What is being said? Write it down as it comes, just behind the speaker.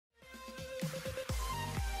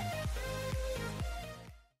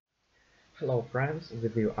Hello friends,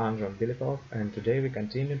 with you Andron Bilikov, and today we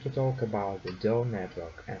continue to talk about the DAV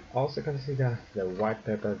network and also consider the white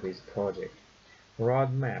paper of this project.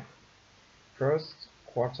 Roadmap. First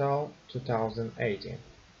quarter 2018.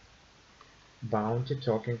 Bounty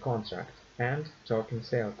token contract and token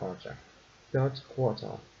sale contract. Third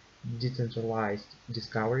quarter. Decentralized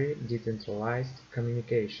discovery, decentralized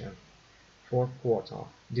communication. Fourth quarter.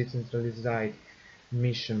 Decentralized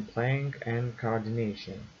mission planning and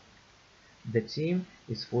coordination. The team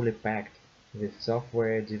is fully packed with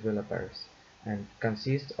software developers and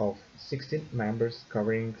consists of 16 members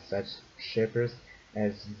covering such shapers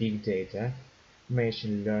as big data,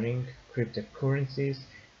 machine learning, cryptocurrencies,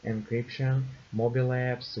 encryption, mobile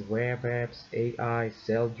apps, web apps, AI,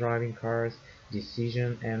 self-driving cars,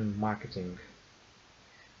 decision and marketing.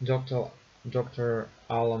 Dr.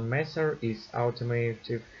 Alan Messer is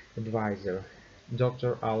Automotive Advisor.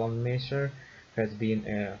 Dr. Alan Messer has been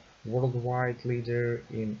a worldwide leader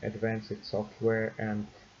in advanced software and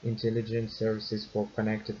intelligence services for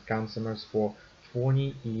connected consumers for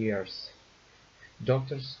 20 years.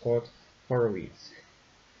 Dr. Scott Horowitz,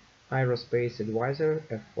 Aerospace Advisor,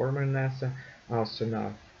 a former NASA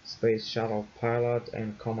astronaut, Space Shuttle pilot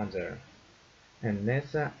and commander, and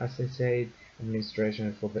NASA Associate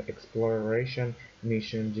Administration for the Exploration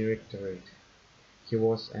Mission Directorate. He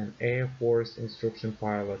was an Air Force instruction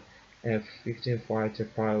pilot, F-15 fighter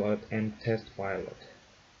pilot and test pilot.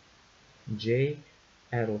 Jay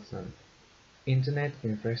Adelson, Internet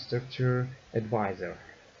Infrastructure Advisor,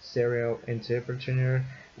 serial entrepreneur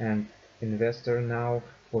and investor now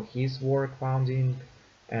for his work founding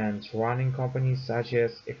and running companies such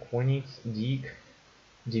as Equinix, DIC,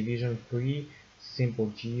 Division 3,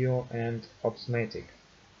 Simple Geo and Opsmatic.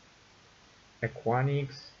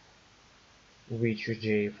 Equinix, which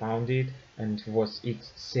Jay founded and was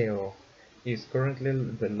its CEO, is currently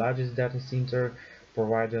the largest data center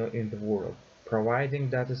provider in the world, providing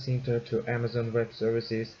data center to Amazon Web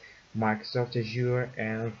Services, Microsoft Azure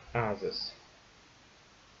and others.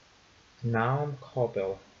 Naum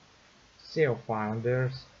Koppel, CEO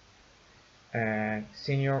founders, a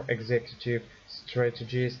senior executive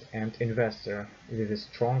strategist and investor with a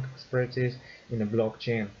strong expertise in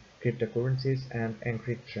blockchain, cryptocurrencies and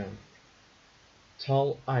encryption.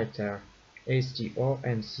 Tal Iter, STO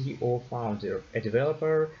and CO founder, a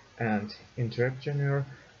developer and entrepreneur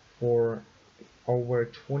for over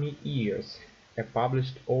 20 years, a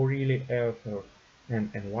published O'Reilly author,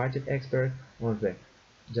 and invited expert on the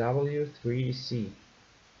W3C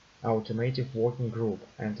Automotive Working Group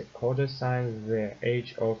and a coder since the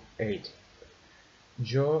age of 8.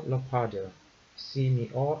 Joe Lopado,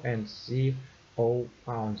 CMO and CO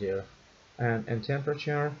founder, an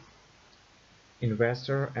entrepreneur,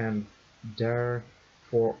 investor and there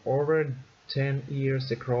for over 10 years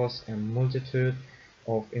across a multitude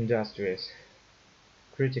of industries,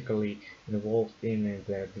 critically involved in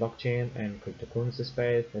the blockchain and cryptocurrency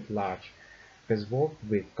space at large, has worked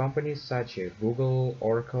with companies such as Google,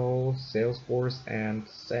 Oracle, Salesforce and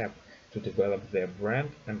SAP to develop their brand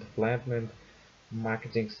and development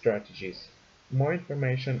marketing strategies. More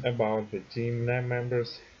information about the team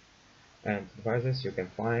members and advisors you can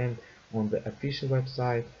find on the official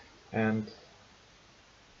website and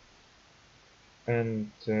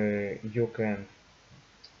you can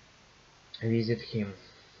visit him.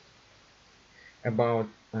 About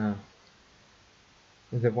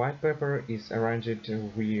the white paper is arranged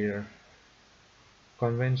where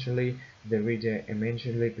conventionally the reader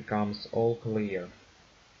immediately becomes all clear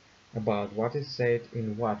about what is said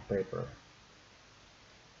in white paper.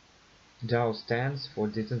 DAO stands for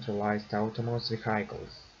Decentralized Autonomous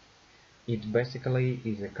Vehicles. It basically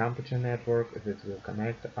is a computer network that will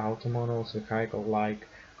connect autonomous vehicles like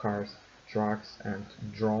cars, trucks and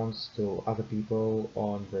drones to other people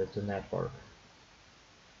on the network.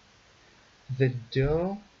 The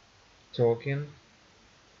DAO token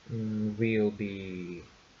will be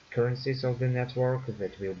currencies of the network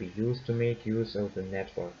that will be used to make use of the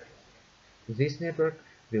network. This network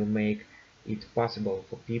will make it possible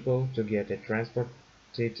for people to get transported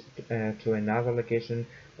to another location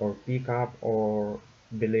or pick up or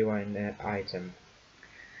deliver an item.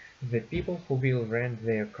 The people who will rent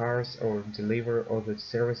their cars or deliver other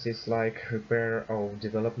services like repair or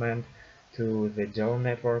development to the DAO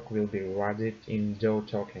network will be rewarded in DAO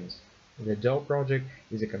tokens. The DAO project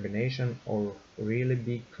is a combination of really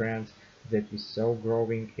big trends that we saw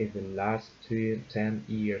growing in the last 10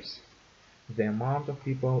 years. The amount of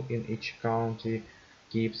people in each county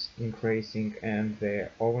keeps increasing and the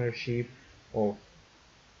ownership of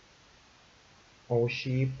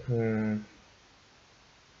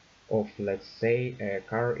of, let's say, a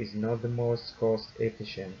car is not the most cost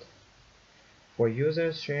efficient. For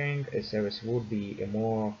users, sharing a service would be a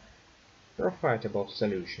more profitable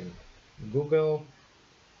solution. Google,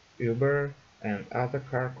 Uber, and other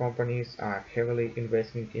car companies are heavily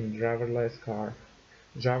investing in driverless cars.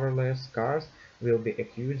 Driverless cars will be a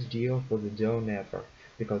huge deal for the DAW network,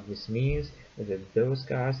 because this means that those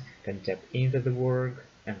cars can tap into the work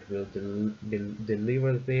and will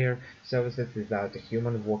deliver their services without a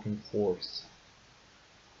human working force.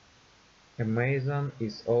 Amazon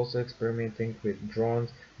is also experimenting with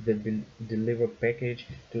drones that deliver package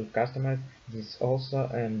to customers. This is also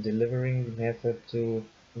a delivering method to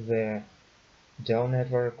the Dell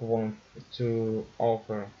network wants to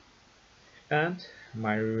offer. And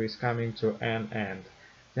my review is coming to an end.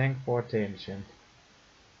 Thanks for attention.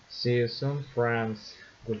 See you soon, friends.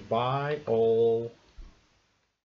 Goodbye all.